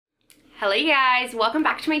Hello you guys, welcome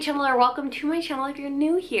back to my channel, or welcome to my channel if you're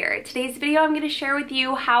new here. Today's video I'm going to share with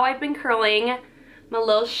you how I've been curling my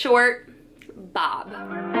little short bob.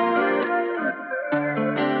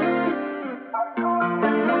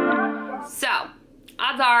 So,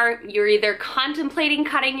 odds are you're either contemplating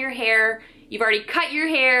cutting your hair, you've already cut your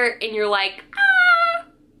hair and you're like,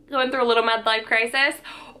 going through a little midlife crisis,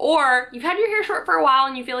 or you've had your hair short for a while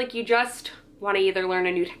and you feel like you just want to either learn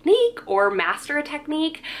a new technique or master a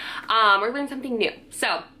technique, or learn something new.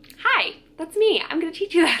 So, hi, that's me. I'm gonna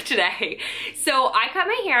teach you that today. So I cut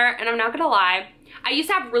my hair, and I'm not gonna lie, I used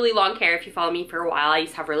to have really long hair. If you follow me for a while, I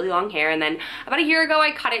used to have really long hair, and then about a year ago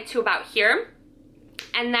I cut it to about here.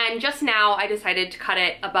 And then just now I decided to cut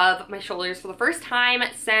it above my shoulders for the first time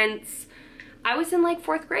since I was in like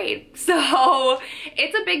 4th grade. So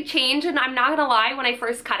it's a big change, and I'm not gonna lie, when I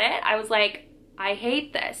first cut it, I was like, I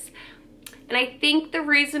hate this. And I think the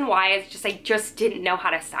reason why is just I just didn't know how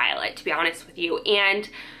to style it, to be honest with you. And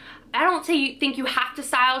I don't think you have to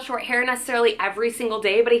style short hair necessarily every single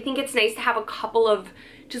day, but I think it's nice to have a couple of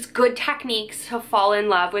just good techniques to fall in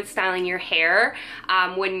love with styling your hair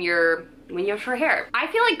when you have short hair. I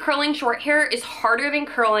feel like curling short hair is harder than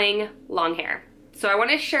curling long hair. So I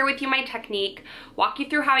want to share with you my technique, walk you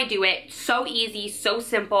through how I do it. So easy, so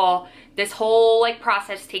simple. This whole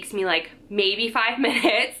process takes me like maybe 5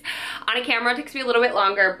 minutes. On a camera it takes me a little bit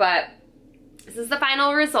longer, but this is the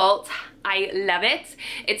final result. I love it.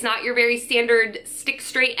 It's not your very standard stick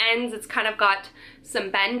straight ends. It's kind of got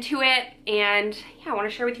some bend to it, and yeah, I want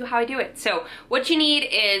to share with you how I do it. So what you need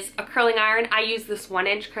is a curling iron. I use this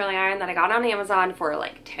 1-inch curling iron that I got on Amazon for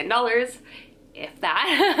like $10, if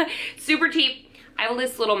that. Super cheap. I have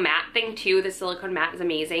this little mat thing too. The silicone mat is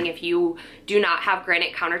amazing. If you do not have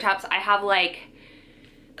granite countertops, I have like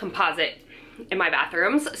composite in my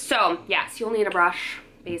bathrooms. So yes, you'll need a brush,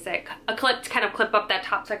 basic, a clip to kind of clip up that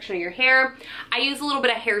top section of your hair. I use a little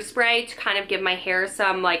bit of hairspray to kind of give my hair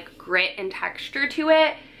some like grit and texture to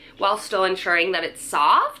it while still ensuring that it's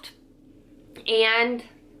soft. And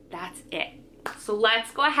that's it. So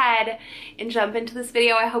let's go ahead and jump into this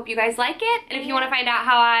video. I hope you guys like it. And if you want to find out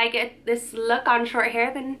how I get this look on short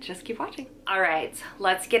hair, then just keep watching. All right,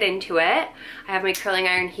 let's get into it. I have my curling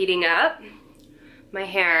iron heating up. My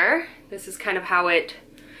hair, this is kind of how it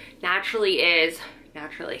naturally is.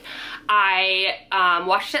 Naturally. I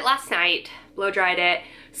washed it last night, blow dried it,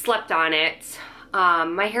 slept on it.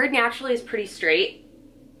 My hair naturally is pretty straight.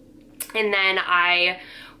 And then I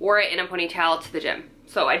wore it in a ponytail to the gym.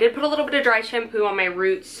 So I did put a little bit of dry shampoo on my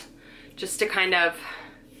roots just to kind of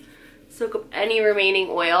soak up any remaining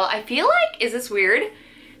oil. I feel like, is this weird?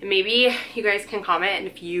 And maybe you guys can comment and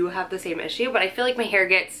if you have the same issue, but I feel like my hair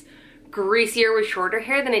gets greasier with shorter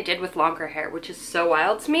hair than it did with longer hair, which is so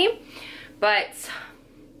wild to me, but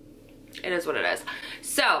it is what it is.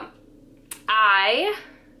 So I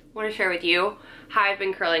want to share with you how I've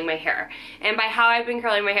been curling my hair. And by how I've been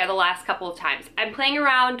curling my hair the last couple of times, I'm playing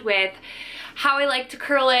around with how I like to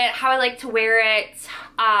curl it, how I like to wear it.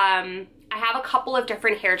 I have a couple of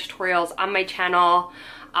different hair tutorials on my channel.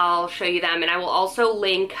 I'll show you them, and I will also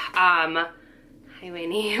link hi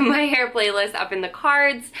Winnie, my hair playlist up in the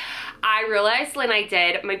cards. I realized when I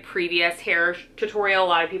did my previous hair tutorial, a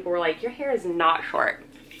lot of people were like, your hair is not short.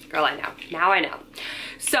 Girl, I know. Now I know.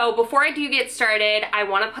 So before I do get started, I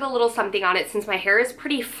want to put a little something on it since my hair is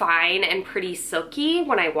pretty fine and pretty silky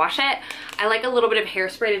when I wash it. I like a little bit of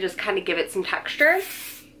hairspray to just kind of give it some texture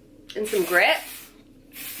and some grit.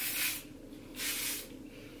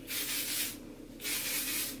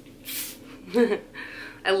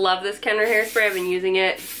 I love this Kenner hairspray. I've been using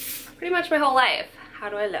it pretty much my whole life. How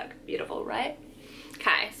do I look? Beautiful, right?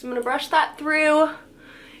 Okay, so I'm gonna brush that through.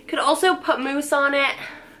 Could also put mousse on it.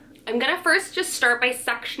 I'm gonna first just start by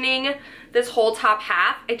sectioning this whole top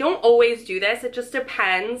half. I don't always do this, it just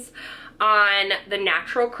depends on the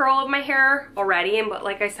natural curl of my hair already, but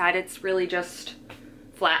like I said, it's really just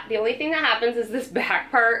flat. The only thing that happens is this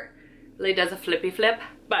back part really does a flippy flip,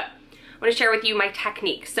 but I wanna share with you my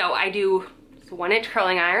technique. So I do 1-inch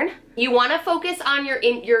curling iron. You wanna focus on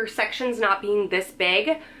your sections not being this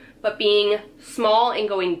big, but being small and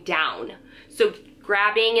going down. So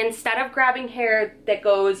instead of grabbing hair that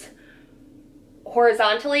goes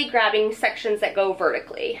horizontally, grabbing sections that go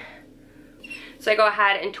vertically. So I go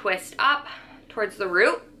ahead and twist up towards the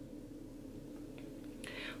root.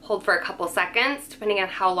 Hold for a couple seconds, depending on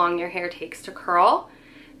how long your hair takes to curl.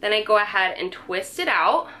 Then I go ahead and twist it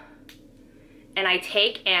out, and I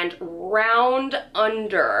take and round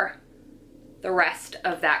under the rest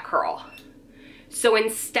of that curl. So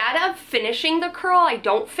instead of finishing the curl, I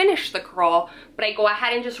don't finish the curl, but I go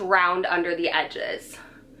ahead and just round under the edges.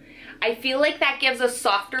 I feel like that gives a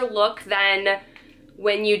softer look than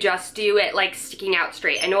when you just do it like sticking out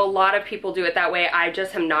straight. I know a lot of people do it that way. I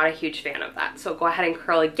just am not a huge fan of that. So go ahead and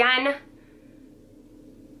curl again.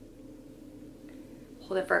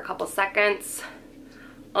 Hold it for a couple seconds.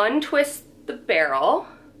 Untwist the barrel.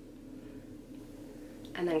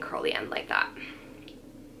 And then curl the end like that.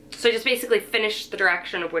 So just basically finish the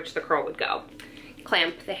direction of which the curl would go.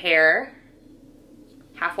 Clamp the hair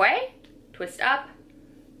halfway, twist up,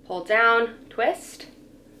 pull down, twist,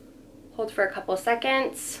 hold for a couple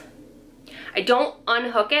seconds. I don't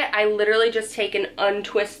unhook it, I literally just take and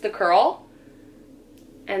untwist the curl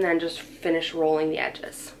and then just finish rolling the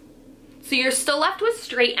edges. So you're still left with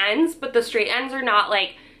straight ends, but the straight ends are not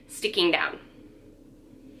like sticking down.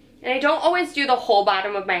 And I don't always do the whole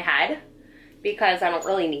bottom of my head because I don't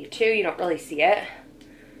really need to, you don't really see it.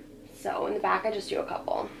 So in the back, I just do a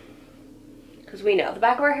couple. Because we know the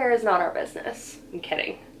back of our hair is not our business. I'm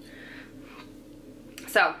kidding.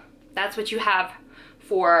 So that's what you have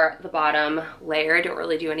for the bottom layer. I don't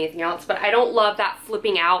really do anything else, but I don't love that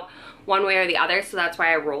flipping out one way or the other, so that's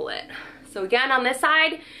why I roll it. So again, on this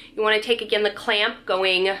side, you want to take again the clamp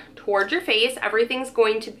going towards your face. Everything's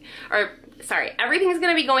going to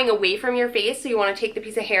be going away from your face, so you want to take the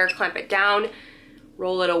piece of hair, clamp it down,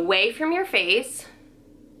 roll it away from your face.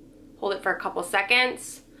 Hold it for a couple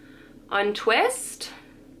seconds, untwist,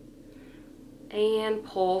 and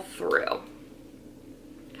pull through.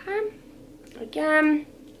 Okay, again,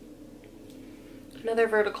 another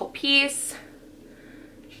vertical piece.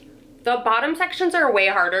 The bottom sections are way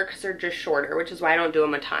harder because they're just shorter, which is why I don't do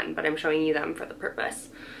them a ton, but I'm showing you them for the purpose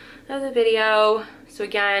of the video. So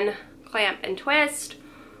again, clamp and twist,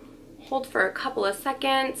 hold for a couple of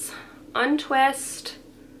seconds, untwist,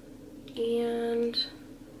 and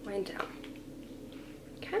wind down.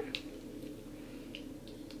 Okay.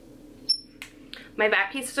 My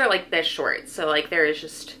back pieces are like this short, so like there is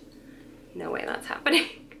just no way that's happening.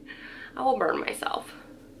 I will burn myself.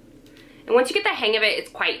 And once you get the hang of it,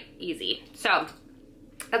 it's quite easy. So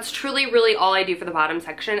that's truly really all I do for the bottom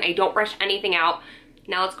section. I don't brush anything out.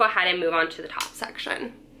 Now let's go ahead and move on to the top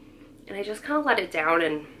section. And I just kind of let it down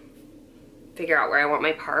and figure out where I want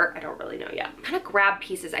my part. I don't really know yet. I kind of grab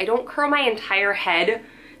pieces. I don't curl my entire head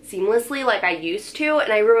seamlessly like I used to.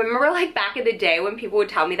 And I remember like back in the day when people would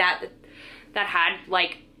tell me that had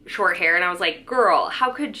like short hair, and I was like, girl,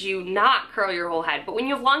 how could you not curl your whole head? But when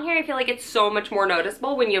you have long hair, I feel like it's so much more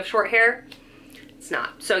noticeable. When you have short hair, it's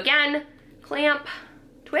not. So again, clamp,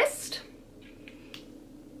 twist.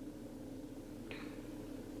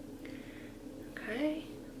 Okay,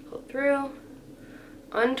 pull through,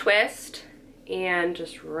 untwist, and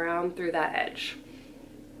just round through that edge.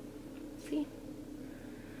 See?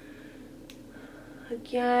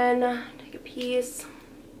 Again, take a piece,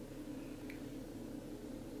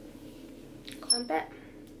 clamp it,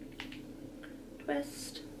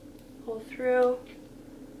 twist, pull through,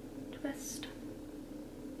 twist,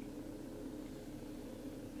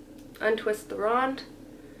 untwist the rod,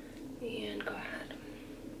 and go ahead.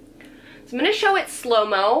 So I'm going to show it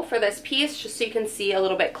slow-mo for this piece just so you can see a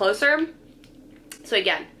little bit closer. So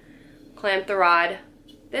again, clamp the rod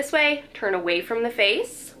this way, turn away from the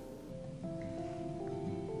face.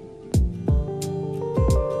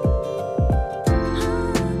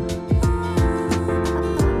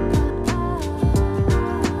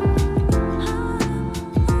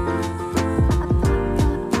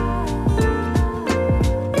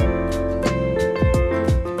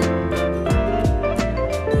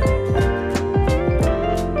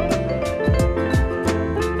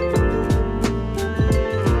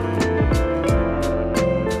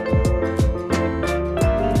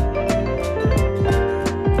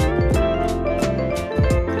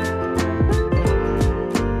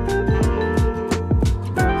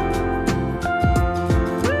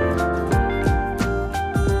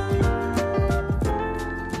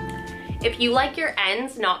 If you like your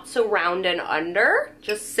ends not so round and under,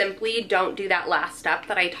 just simply don't do that last step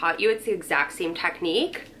that I taught you. It's the exact same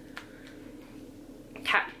technique.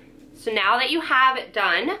 Okay, so now that you have it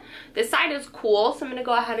done, this side is cool, so I'm gonna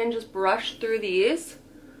go ahead and just brush through these.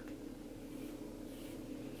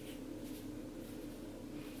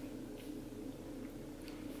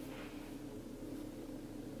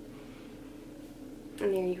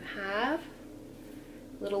 And there you have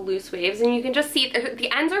little loose waves, and you can just see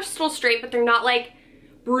the ends are still straight, but they're not like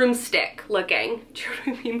broomstick looking. Do you know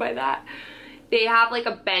what I mean by that? They have like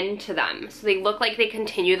a bend to them, so they look like they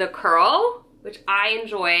continue the curl, which I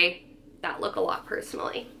enjoy that look a lot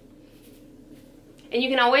personally. And you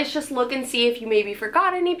can always just look and see if you maybe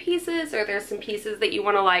forgot any pieces, or there's some pieces that you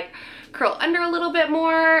want to like curl under a little bit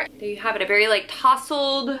more. There you have it, a very like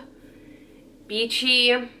tousled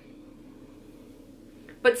beachy,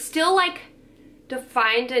 but still like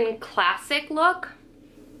defined and classic look.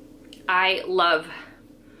 I love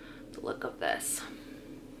the look of this.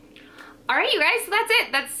 All right, you guys, so that's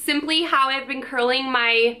it. That's simply how I've been curling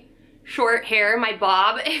my short hair, my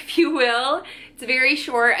bob, if you will. It's very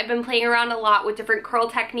short. I've been playing around a lot with different curl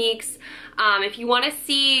techniques. If you want to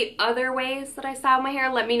see other ways that I style my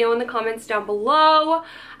hair, let me know in the comments down below.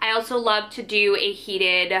 I also love to do a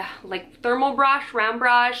heated, like, thermal brush, round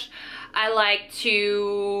brush. I like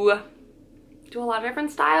to do a lot of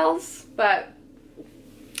different styles, but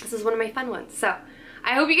this is one of my fun ones. So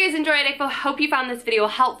I hope you guys enjoyed. I hope you found this video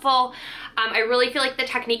helpful. I really feel like the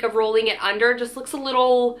technique of rolling it under just looks a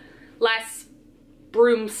little less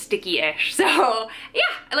broomsticky-ish. So yeah,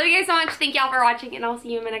 I love you guys so much. Thank y'all for watching, and I'll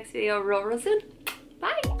see you in my next video real soon.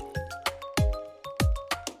 Bye.